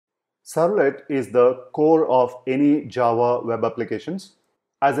Servlet is the core of any Java web applications.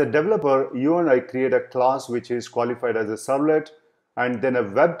 As a developer, you and I create a class which is qualified as a servlet, and then a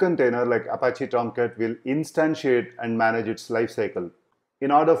web container like Apache Tomcat will instantiate and manage its lifecycle.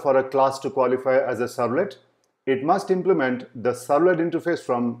 In order for a class to qualify as a servlet, it must implement the servlet interface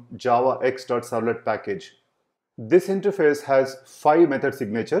from Java x.servlet package. This interface has 5 method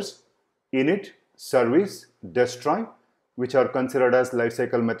signatures: init, service, destroy, which are considered as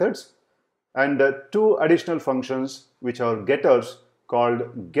lifecycle methods, and 2 additional functions which are getters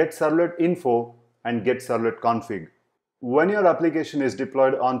called getServletInfo and getServletConfig. When your application is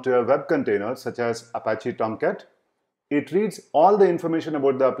deployed onto a web container such as Apache Tomcat, it reads all the information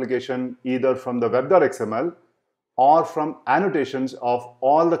about the application either from the web.xml or from annotations of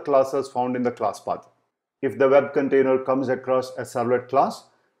all the classes found in the class path. If the web container comes across a servlet class,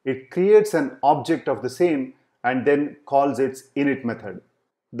 it creates an object of the same and then calls its init method.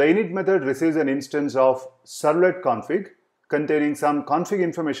 The init method receives an instance of servletConfig containing some config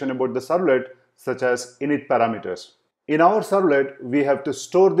information about the servlet, such as init parameters. In our servlet, we have to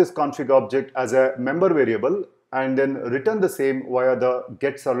store this config object as a member variable and then return the same via the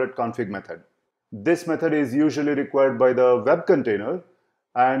getServletConfig method. This method is usually required by the web container,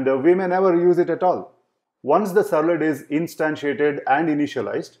 and we may never use it at all. Once the servlet is instantiated and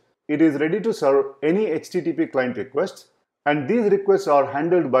initialized, it is ready to serve any HTTP client requests, and these requests are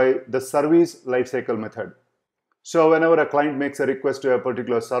handled by the service lifecycle method. So whenever a client makes a request to a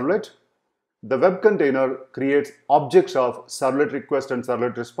particular servlet, the web container creates objects of servlet request and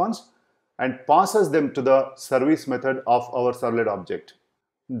servlet response and passes them to the service method of our servlet object.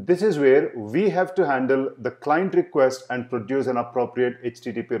 This is where we have to handle the client request and produce an appropriate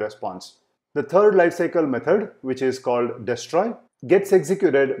HTTP response. The third lifecycle method, which is called destroy, gets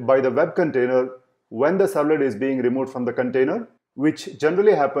executed by the web container when the servlet is being removed from the container, which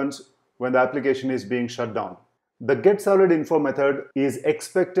generally happens when the application is being shut down. The getServletInfo method is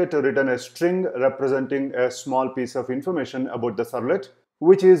expected to return a string representing a small piece of information about the servlet,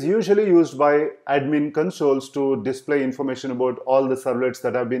 which is usually used by admin consoles to display information about all the servlets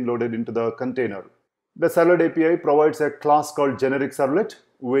that have been loaded into the container. The Servlet API provides a class called GenericServlet,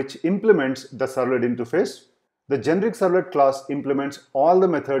 which implements the servlet interface. The GenericServlet class implements all the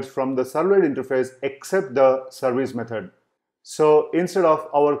methods from the servlet interface except the service method. So instead of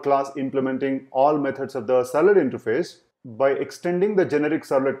our class implementing all methods of the servlet interface, by extending the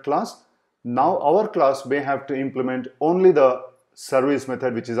GenericServlet class, now our class may have to implement only the service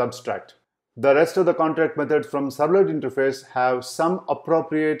method, which is abstract. The rest of the contract methods from servlet interface have some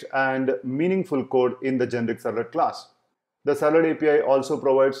appropriate and meaningful code in the GenericServlet class. The Servlet API also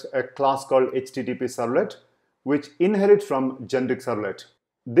provides a class called HttpServlet, which inherits from GenericServlet.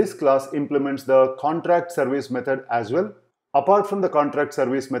 This class implements the contract service method as well. Apart from the contract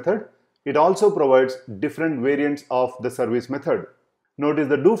service method, it also provides different variants of the service method. Notice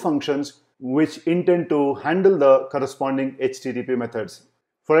the do functions, which intend to handle the corresponding HTTP methods.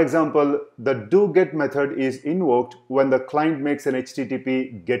 For example, the doGet method is invoked when the client makes an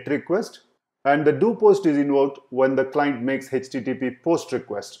HTTP GET request, and the doPost is invoked when the client makes HTTP POST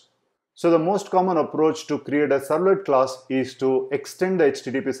request. So the most common approach to create a servlet class is to extend the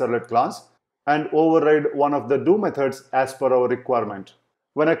HttpServlet class and override one of the do methods as per our requirement.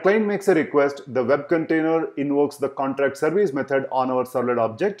 When a client makes a request, the web container invokes the contract service method on our servlet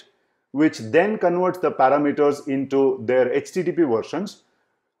object, which then converts the parameters into their HTTP versions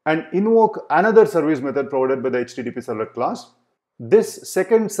and invoke another service method provided by the HttpServlet class. This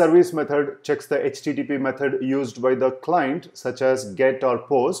second service method checks the HTTP method used by the client, such as get or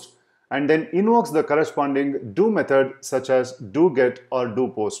post, and then invokes the corresponding do method, such as doGet or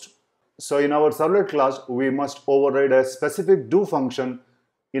doPost. So in our servlet class, we must override a specific do function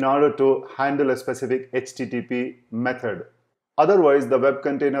in order to handle a specific HTTP method. Otherwise, the web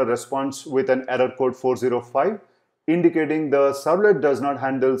container responds with an error code 405, indicating the servlet does not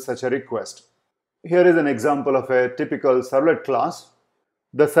handle such a request. Here is an example of a typical servlet class.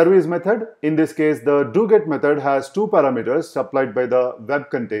 The service method, in this case the doGet method, has 2 parameters supplied by the web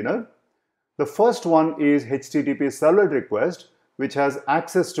container. The first one is HttpServlet request, which has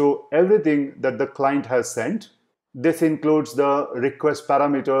access to everything that the client has sent. This includes the request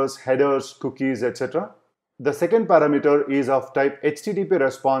parameters, headers, cookies, etc. The second parameter is of type HTTP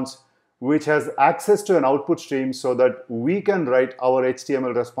response, which has access to an output stream so that we can write our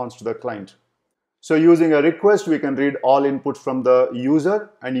HTML response to the client. So using a request, we can read all inputs from the user,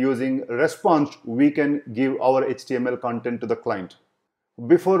 and using response, we can give our HTML content to the client.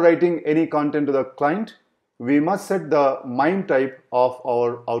 Before writing any content to the client, we must set the MIME type of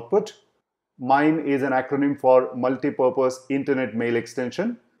our output. MIME is an acronym for Multipurpose Internet Mail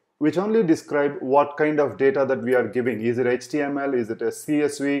Extension. which only describe what kind of data that we are giving. Is it HTML, is it a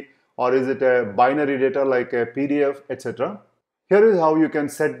CSV, or is it a binary data like a PDF, etc. Here is how you can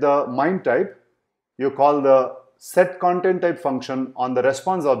set the MIME type. You call the setContentType function on the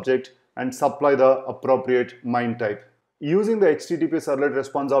response object and supply the appropriate MIME type. Using the HttpServlet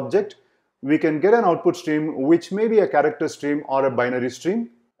response object, we can get an output stream which may be a character stream or a binary stream.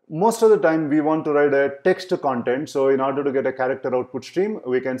 Most of the time we want to write a text content, so in order to get a character output stream,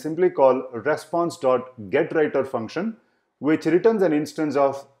 we can simply call response.getWriter function, which returns an instance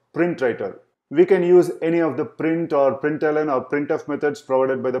of printWriter. We can use any of the print or println or printf methods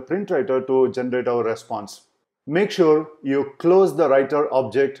provided by the printWriter to generate our response. Make sure you close the writer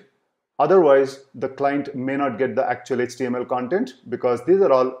object, otherwise the client may not get the actual HTML content because these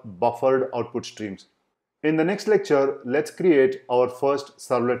are all buffered output streams. In the next lecture, let's create our first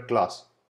servlet class.